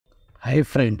Hi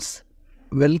friends,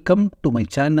 welcome to my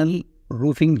channel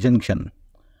Roofing Junction.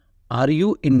 Are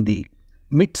you in the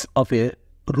midst of a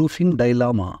roofing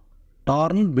dilemma,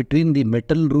 torn between the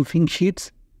metal roofing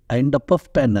sheets and the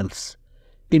puff panels?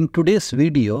 In today's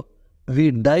video, we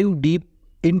dive deep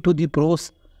into the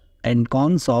pros and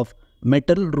cons of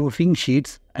metal roofing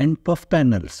sheets and puff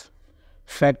panels.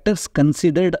 Factors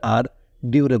considered are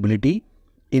durability,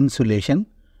 insulation,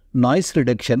 noise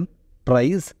reduction,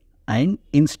 price, and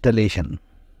installation.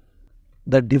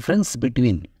 The difference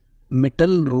between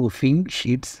metal roofing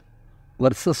sheets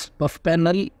versus puff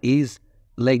panel is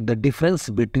like the difference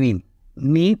between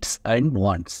needs and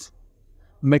wants.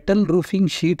 Metal roofing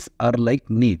sheets are like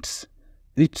needs,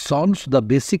 which solves the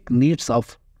basic needs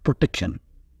of protection,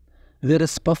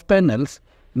 whereas puff panels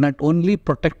not only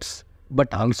protects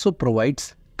but also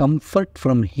provides comfort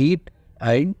from heat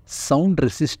and sound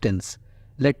resistance.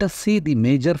 Let us see the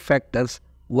major factors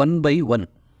one by one.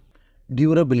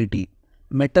 Durability.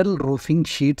 Metal roofing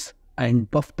sheets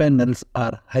and puff panels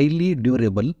are highly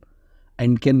durable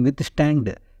and can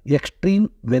withstand extreme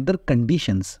weather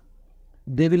conditions.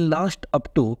 They will last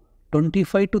up to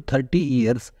 25 to 30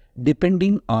 years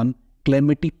depending on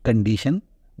climatic condition,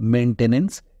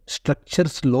 maintenance, structure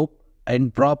slope,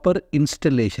 and proper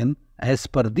installation as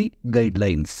per the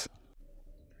guidelines.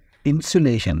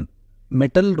 Insulation.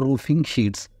 Metal roofing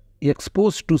sheets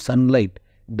exposed to sunlight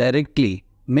directly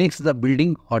makes the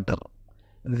building hotter.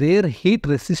 Where heat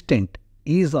resistant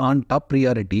is on top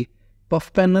priority,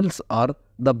 puff panels are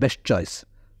the best choice.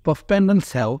 Puff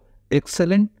panels have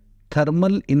excellent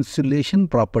thermal insulation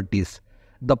properties.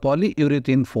 The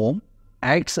polyurethane foam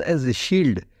acts as a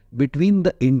shield between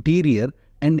the interior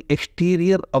and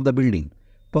exterior of the building.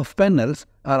 Puff panels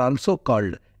are also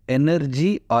called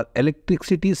energy or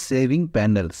electricity saving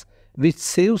panels, which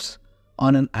saves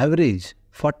on an average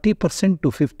 40% to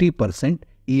 50%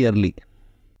 yearly.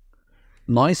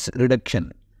 Noise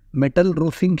reduction. Metal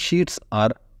roofing sheets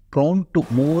are prone to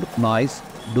more noise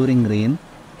during rain,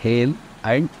 hail,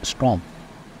 and storm.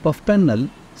 Puff panels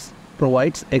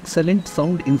provides excellent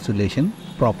sound insulation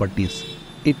properties.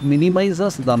 It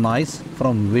minimizes the noise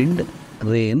from wind,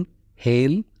 rain,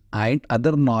 hail, and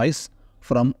other noise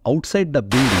from outside the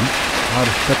building or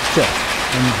structure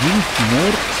and gives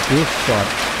more space for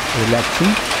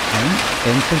relaxing and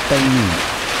entertaining.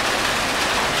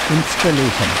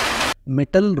 Installation.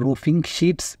 Metal roofing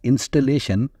sheets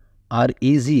installation are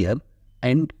easier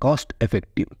and cost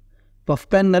effective. Puff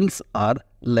panels are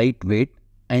lightweight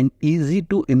and easy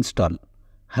to install.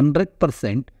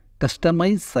 100%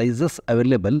 customized sizes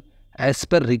available as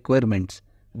per requirements,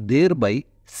 thereby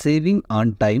saving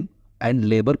on time and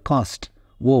labor cost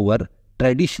over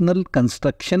traditional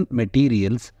construction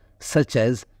materials such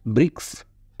as bricks,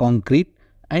 concrete,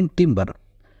 and timber.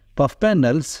 Puff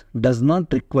panels does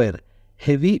not require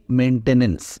heavy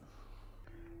maintenance.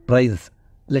 Price.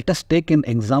 Let us take an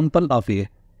example of a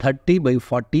 30 by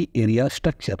 40 area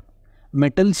structure.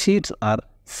 Metal sheets are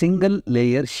single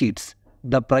layer sheets.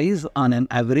 The price on an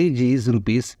average is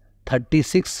rupees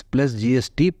 36 plus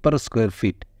GST per square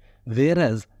feet,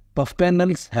 whereas puff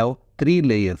panels have 3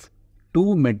 layers,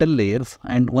 2 metal layers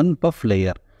and 1 puff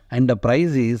layer, and the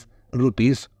price is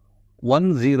rupees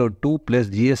 102 plus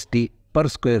GST per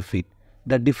square feet.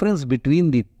 The difference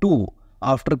between the two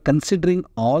after considering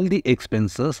all the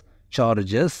expenses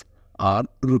charges are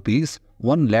rupees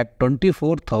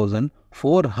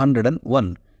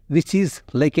 1,24,401, which is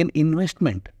like an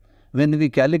investment. When we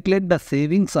calculate the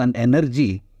savings on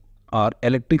energy or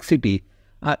electricity,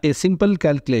 a simple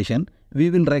calculation,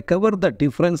 we will recover the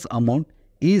difference amount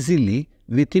easily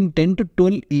within 10 to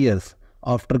 12 years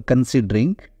after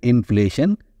considering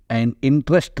inflation and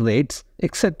interest rates,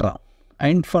 etc.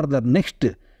 And for the next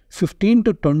 15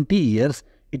 to 20 years,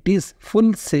 it is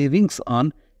full savings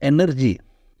on energy.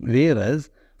 Whereas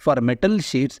for metal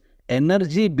sheets,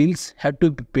 energy bills have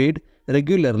to be paid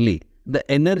regularly. The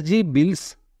energy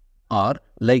bills are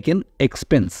like an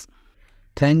expense.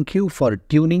 Thank you for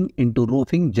tuning into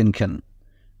Roofing Junction.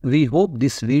 We hope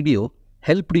this video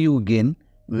helped you gain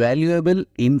valuable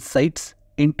insights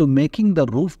into making the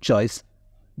roof choice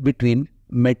between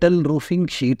metal roofing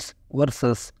sheets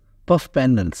versus puff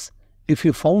panels. If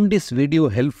you found this video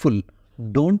helpful,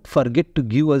 don't forget to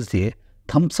give us a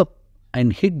thumbs up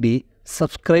and hit the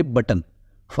subscribe button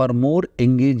for more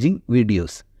engaging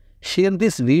videos. Share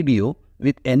this video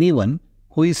with anyone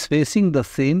who is facing the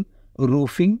same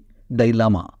roofing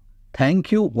dilemma.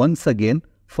 Thank you once again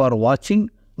for watching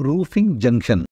Roofing Junction.